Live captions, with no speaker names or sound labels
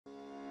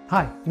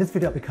Hi, in this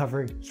video I'll be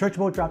covering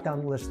searchable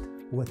drop-down list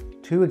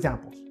with two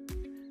examples.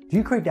 Do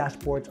you create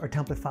dashboards or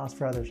template files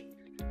for others?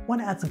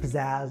 Want to add some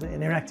pizzazz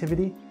and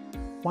interactivity?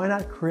 Why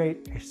not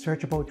create a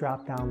searchable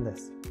drop-down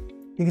list?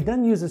 You can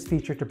then use this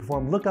feature to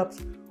perform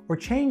lookups or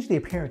change the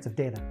appearance of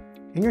data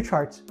in your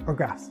charts or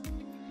graphs.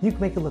 You can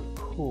make it look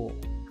cool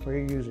for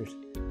your users,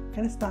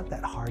 and it's not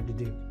that hard to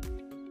do.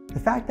 The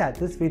fact that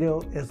this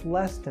video is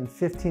less than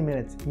 15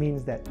 minutes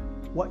means that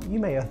what you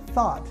may have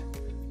thought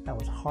that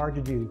was hard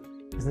to do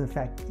is in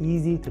fact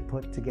easy to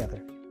put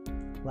together.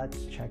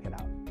 Let's check it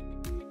out.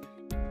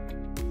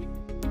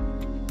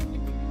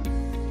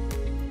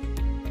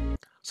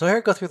 So here I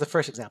go through the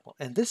first example,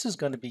 and this is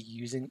going to be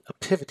using a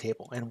pivot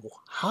table. And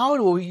how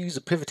do we use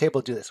a pivot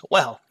table to do this?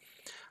 Well,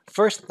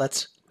 first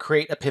let's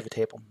create a pivot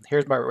table.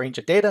 Here's my range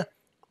of data.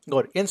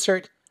 Go to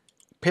Insert,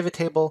 Pivot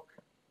Table,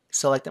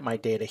 select my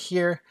data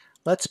here.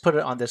 Let's put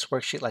it on this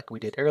worksheet like we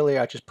did earlier.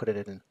 I just put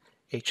it in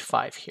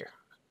H5 here,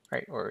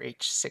 right, or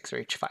H6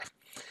 or H5.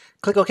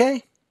 Click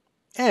OK,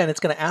 and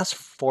it's going to ask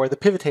for the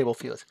pivot table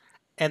field.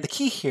 And the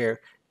key here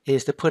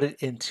is to put it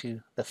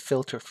into the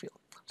filter field.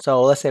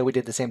 So let's say we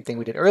did the same thing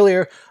we did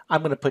earlier.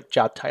 I'm going to put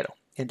job title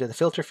into the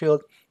filter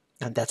field,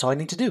 and that's all I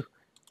need to do.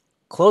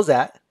 Close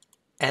that,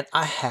 and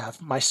I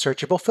have my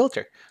searchable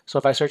filter. So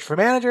if I search for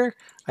manager,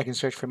 I can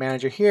search for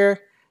manager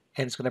here,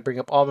 and it's going to bring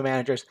up all the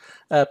managers.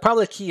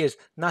 Probably the key is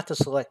not to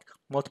select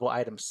multiple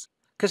items,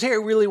 because here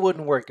it really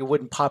wouldn't work. It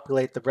wouldn't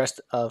populate the rest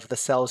of the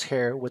cells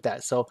here with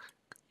that. So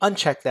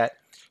uncheck that.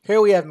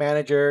 Here we have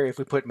manager. If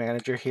we put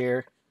manager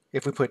here,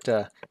 if we put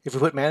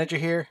manager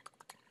here,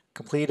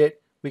 complete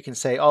it. We can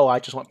say, oh, I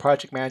just want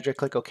project manager,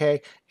 click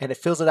OK, and it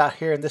fills it out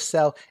here in this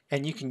cell,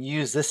 and you can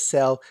use this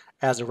cell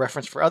as a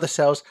reference for other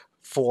cells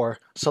for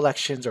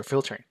selections or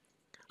filtering.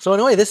 So in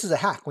a way, this is a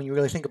hack when you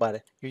really think about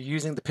it. You're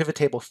using the pivot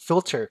table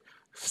filter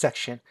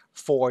section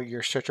for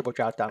your searchable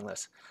drop-down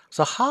list.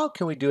 So how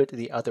can we do it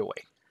the other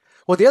way?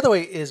 Well, the other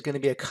way is going to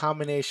be a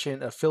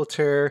combination of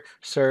filter,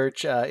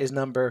 search,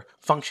 isNumber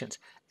functions.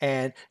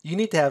 And you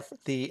need to have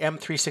the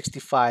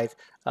M365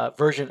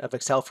 version of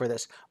Excel for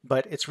this,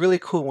 but it's really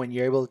cool when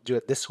you're able to do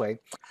it this way.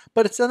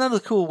 But it's another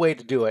cool way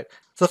to do it.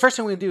 So the first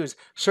thing we do is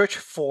search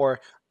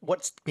for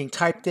what's being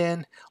typed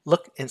in,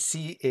 look and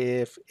see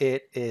if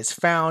it is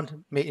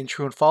found, made in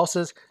true and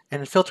falses,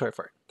 and then filter it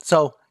for it.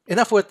 So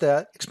enough with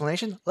the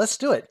explanation, let's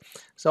do it.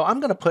 So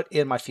I'm going to put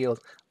in my field,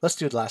 let's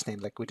do the last name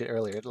like we did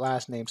earlier, the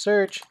last name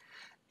search,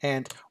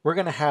 and we're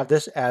going to have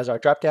this as our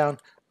dropdown.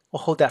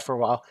 We'll hold that for a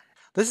while.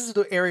 This is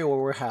the area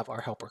where we have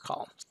our helper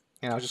columns.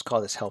 And I'll just call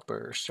this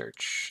helper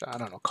search, I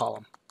don't know,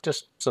 column,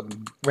 just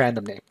some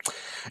random name.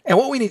 And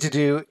what we need to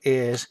do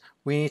is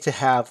we need to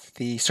have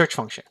the search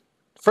function.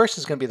 First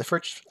is going to be the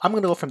first, I'm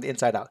going to go from the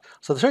inside out.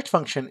 So the search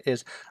function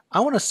is, I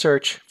want to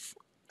search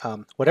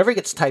whatever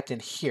gets typed in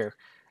here,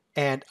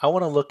 and I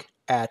want to look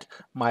at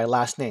my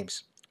last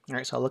names. All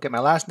right, so I'll look at my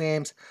last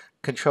names,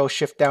 Control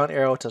Shift down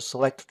arrow to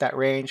select that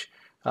range,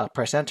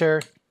 press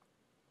enter.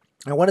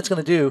 And what it's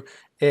going to do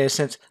is,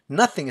 since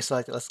nothing is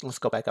selected, let's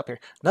go back up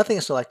here. Nothing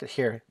is selected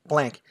here,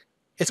 blank.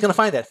 It's going to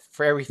find that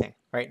for everything,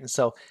 right? And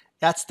so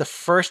that's the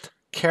first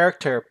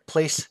character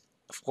place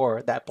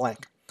for that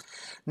blank.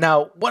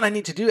 Now, what I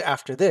need to do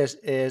after this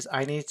is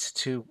I need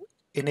to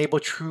enable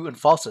true and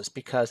falses,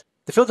 because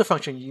the filter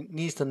function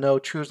needs to know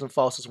trues and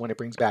falses when it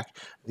brings back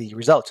the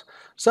result.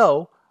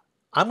 So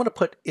I'm going to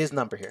put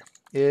isNumber here.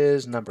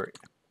 isNumber.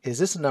 Is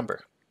this a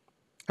number?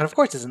 And of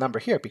course, it's a number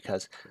here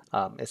because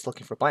it's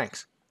looking for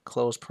blanks.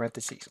 Close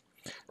parentheses.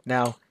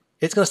 Now,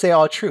 it's going to say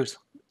all truths.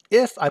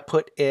 If I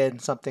put in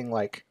something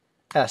like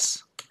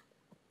S,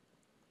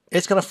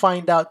 it's going to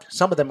find out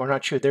some of them are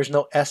not true. There's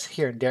no S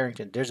here in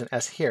Darrington. There's an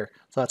S here.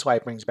 So that's why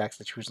it brings back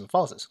the trues and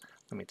falses.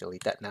 Let me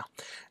delete that now.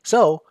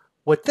 So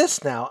with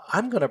this now,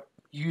 I'm going to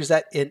use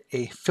that in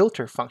a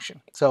filter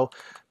function. So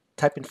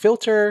type in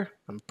filter.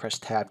 I'm going to press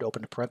tab to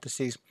open the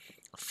parentheses.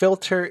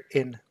 Filter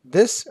in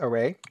this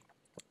array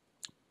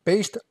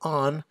based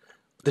on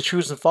the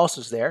trues and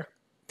falses there.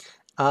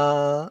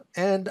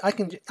 And I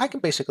can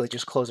basically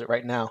just close it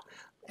right now,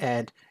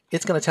 and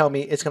it's going to tell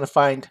me, it's going to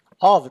find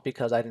all of it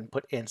because I didn't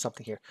put in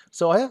something here.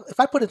 So if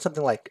I put in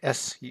something like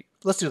SU,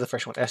 let's do the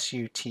first one,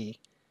 SUT,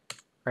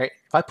 right?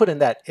 If I put in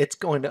that, it's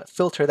going to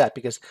filter that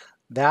because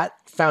that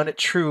found it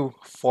true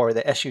for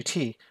the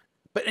SUT,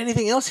 but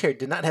anything else here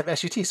did not have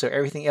SUT. So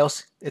everything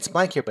else, it's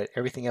blank here, but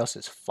everything else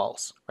is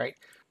false, right?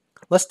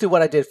 Let's do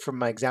what I did for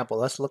my example.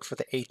 Let's look for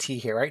the AT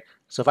here, right?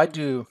 So if I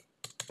do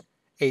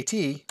AT,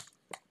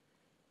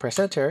 press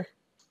enter,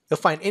 you'll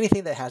find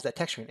anything that has that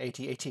texture in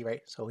AT,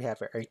 right? So we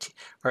have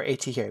our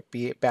AT here,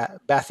 be it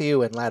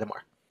Bathu and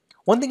Lattimore.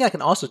 One thing I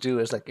can also do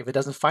is, like, if it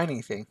doesn't find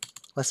anything,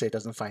 let's say it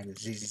doesn't find the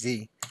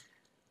ZZZ,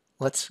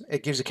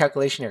 it gives a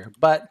calculation error.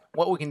 But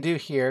what we can do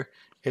here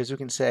is we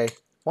can say,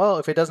 well,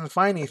 if it doesn't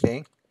find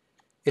anything,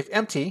 if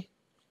empty,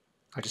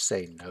 I'll just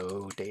say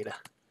no data.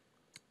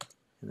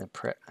 And then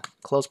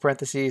close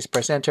parentheses,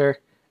 press enter,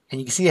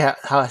 and you can see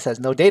how it says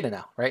no data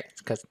now, right?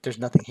 It's because there's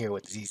nothing here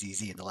with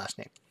ZZZ in the last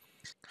name.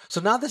 So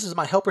now this is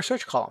my helper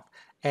search column.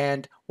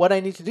 And what I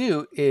need to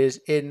do is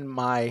in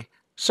my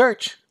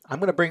search, I'm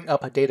going to bring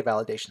up a data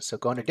validation. So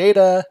go under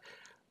data,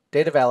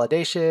 data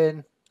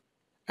validation,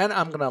 and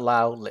I'm going to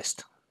allow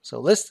list. So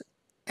list,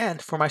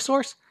 and for my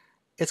source,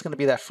 it's going to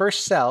be that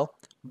first cell,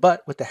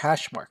 but with the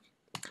hash mark.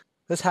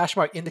 This hash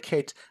mark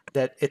indicates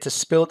that it's a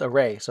spilled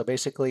array. So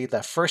basically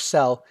the first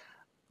cell,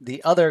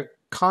 the other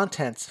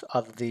contents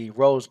of the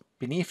rows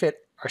beneath it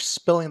are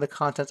spilling the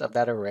contents of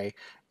that array,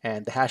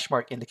 and the hash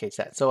mark indicates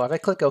that. So if I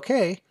click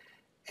OK,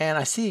 and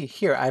I see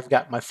here I've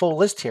got my full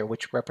list here,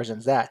 which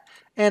represents that.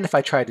 And if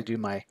I try to do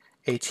my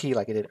AT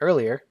like I did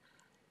earlier,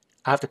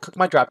 I have to click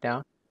my drop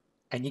down,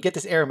 and you get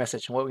this error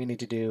message. And what we need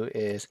to do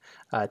is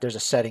there's a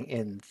setting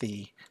in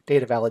the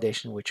data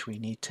validation which we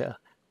need to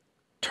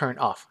turn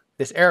off.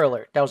 This error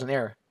alert, that was an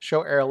error.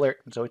 Show error alert.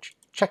 And so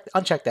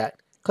uncheck that,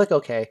 click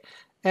OK.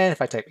 And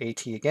if I type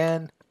AT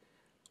again,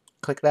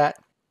 click that,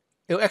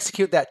 it'll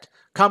execute that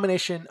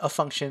combination of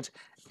functions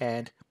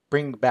and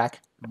bring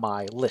back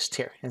my list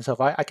here. And so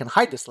if I can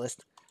hide this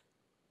list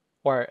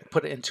or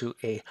put it into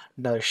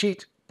another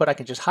sheet, but I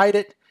can just hide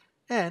it,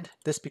 and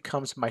this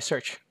becomes my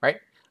search, right?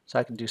 So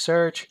I can do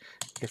search.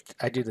 If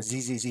I do the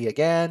ZZZ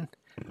again,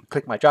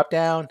 click my drop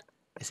down,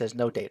 it says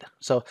no data.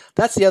 So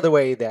that's the other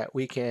way that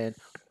we can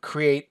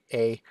create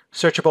a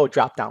searchable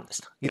drop-down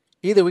list.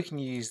 Either we can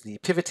use the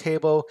pivot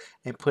table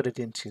and put it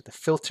into the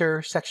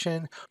filter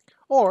section,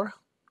 or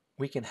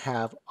we can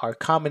have our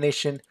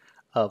combination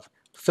of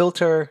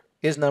filter,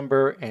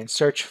 isNumber, and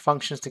search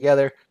functions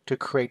together to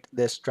create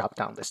this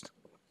drop-down list.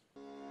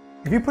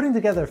 If you're putting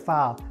together a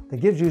file that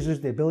gives users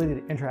the ability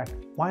to interact,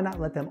 why not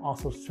let them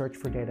also search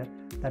for data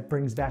that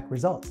brings back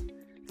results?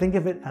 Think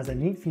of it as a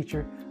neat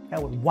feature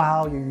that would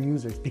wow your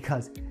users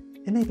because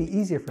it may be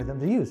easier for them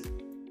to use.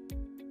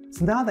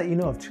 So now that you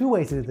know of 2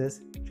 ways to do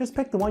this, just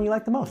pick the one you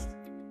like the most.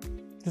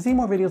 To see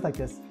more videos like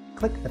this,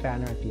 click the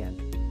banner at the end.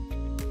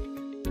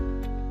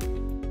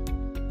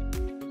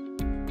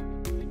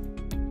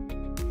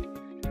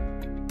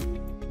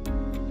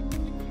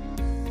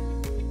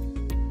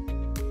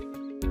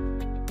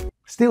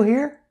 Still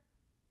here?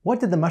 What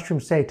did the mushroom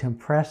say to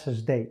impress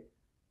his date?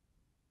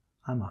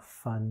 I'm a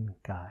fun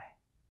guy.